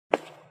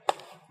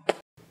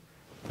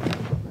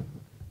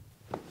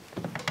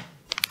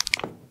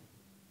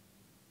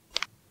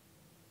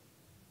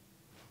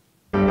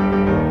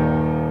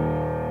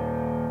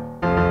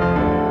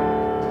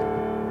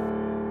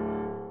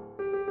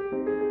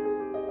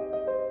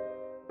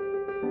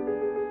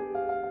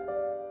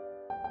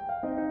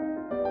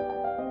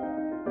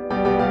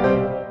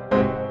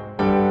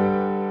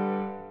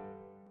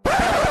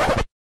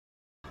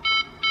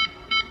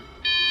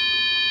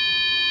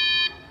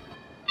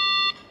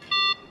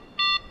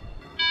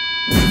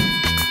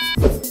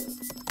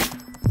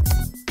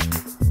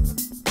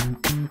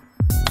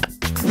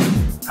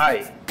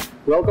Hi,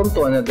 welcome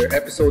to another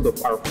episode of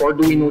our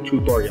 4Duino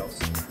tutorials.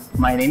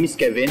 My name is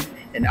Kevin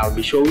and I'll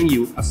be showing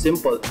you a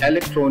simple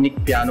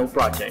electronic piano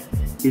project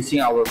using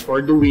our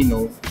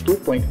 4Duino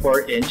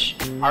 2.4-inch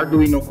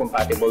Arduino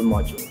compatible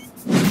module.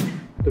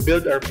 To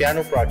build our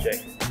piano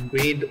project,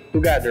 we need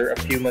to gather a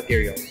few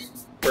materials.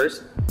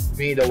 First,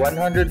 we need a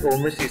 100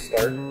 ohm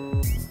resistor,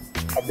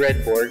 a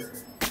breadboard,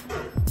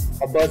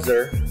 a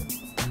buzzer,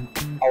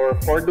 our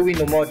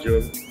 4Duino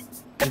module,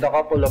 and a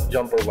couple of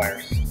jumper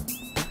wires.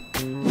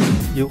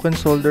 You can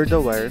solder the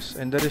wires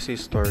and the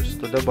resistors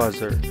to the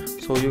buzzer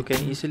so you can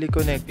easily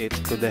connect it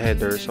to the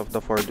headers of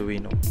the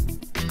 4Duino.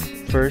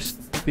 First,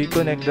 we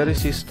connect the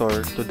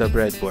resistor to the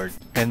breadboard,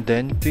 and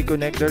then we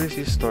connect the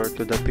resistor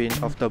to the pin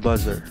of the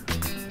buzzer.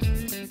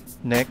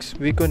 Next,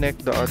 we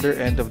connect the other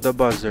end of the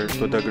buzzer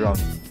to the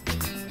ground.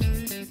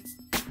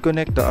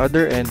 Connect the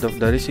other end of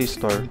the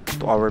resistor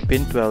to our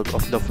pin 12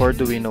 of the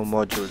 4Duino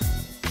module.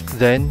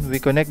 Then, we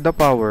connect the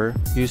power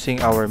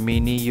using our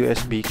mini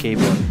USB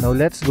cable. Now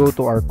let's go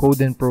to our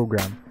code and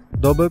program.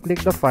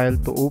 Double-click the file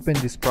to open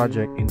this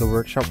project in the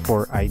Workshop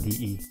 4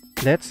 IDE.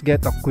 Let's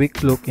get a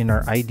quick look in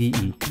our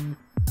IDE.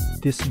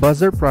 This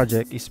buzzer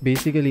project is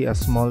basically a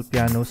small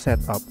piano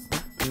setup.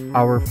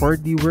 Our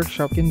 4D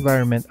Workshop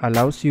environment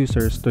allows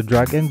users to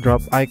drag and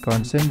drop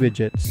icons and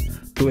widgets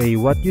to a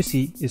what you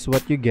see is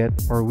what you get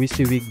or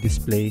WYSIWYG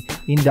display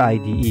in the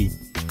IDE.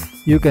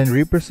 You can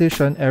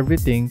reposition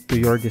everything to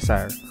your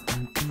desire.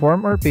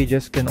 Form or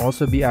pages can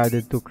also be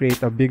added to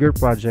create a bigger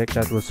project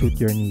that will suit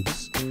your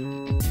needs.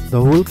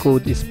 The whole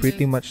code is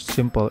pretty much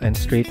simple and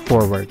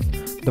straightforward.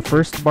 The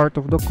first part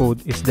of the code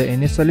is the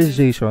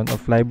initialization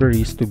of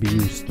libraries to be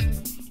used.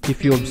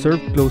 If you observe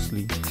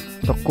closely,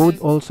 the code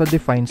also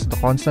defines the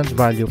constant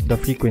value of the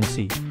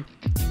frequency.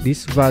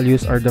 These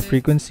values are the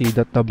frequency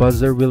that the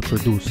buzzer will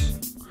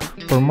produce.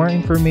 For more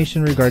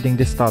information regarding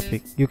this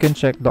topic, you can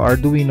check the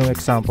Arduino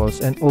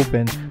examples and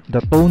open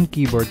the Tone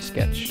keyboard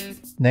sketch.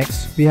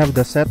 Next, we have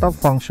the setup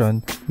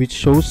function, which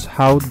shows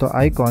how the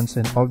icons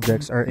and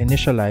objects are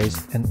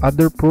initialized, and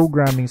other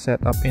programming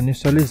setup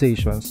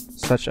initializations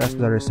such as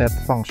the reset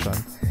function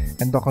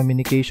and the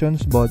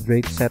communications baud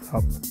rate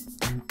setup.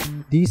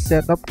 These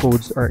setup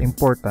codes are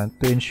important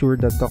to ensure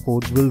that the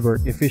code will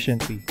work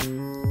efficiently.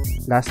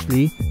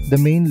 Lastly, the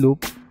main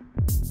loop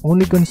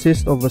only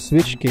consists of a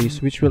switch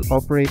case which will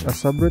operate a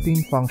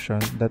subroutine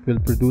function that will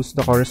produce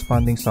the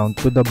corresponding sound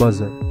to the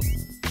buzzer.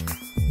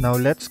 Now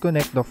let's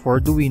connect the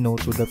 4Duino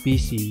to the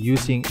PC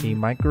using a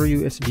micro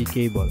USB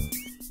cable.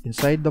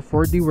 Inside the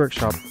 4D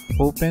Workshop,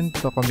 open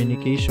the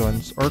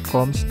Communications or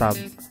Comms tab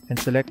and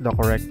select the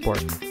correct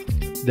port.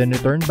 Then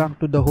return back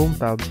to the Home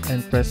tab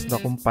and press the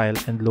Compile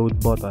and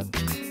Load button.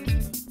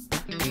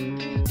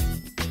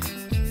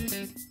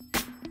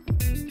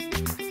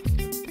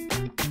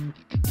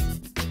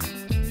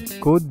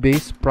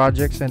 Code-based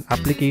projects and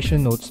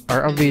application notes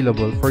are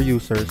available for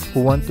users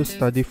who want to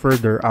study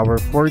further our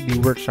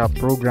 4D Workshop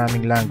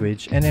programming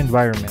language and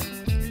environment.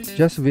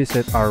 Just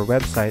visit our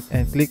website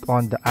and click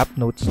on the App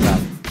Notes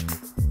tab.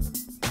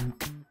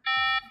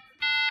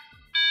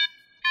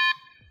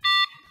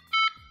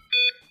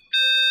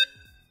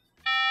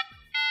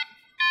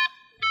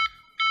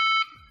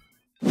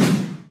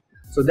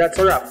 So that's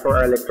a wrap for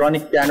our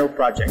electronic piano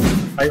project.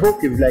 I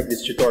hope you've liked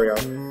this tutorial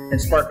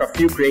and sparked a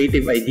few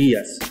creative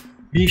ideas.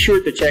 Be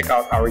sure to check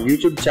out our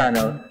YouTube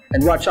channel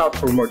and watch out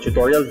for more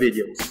tutorial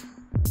videos.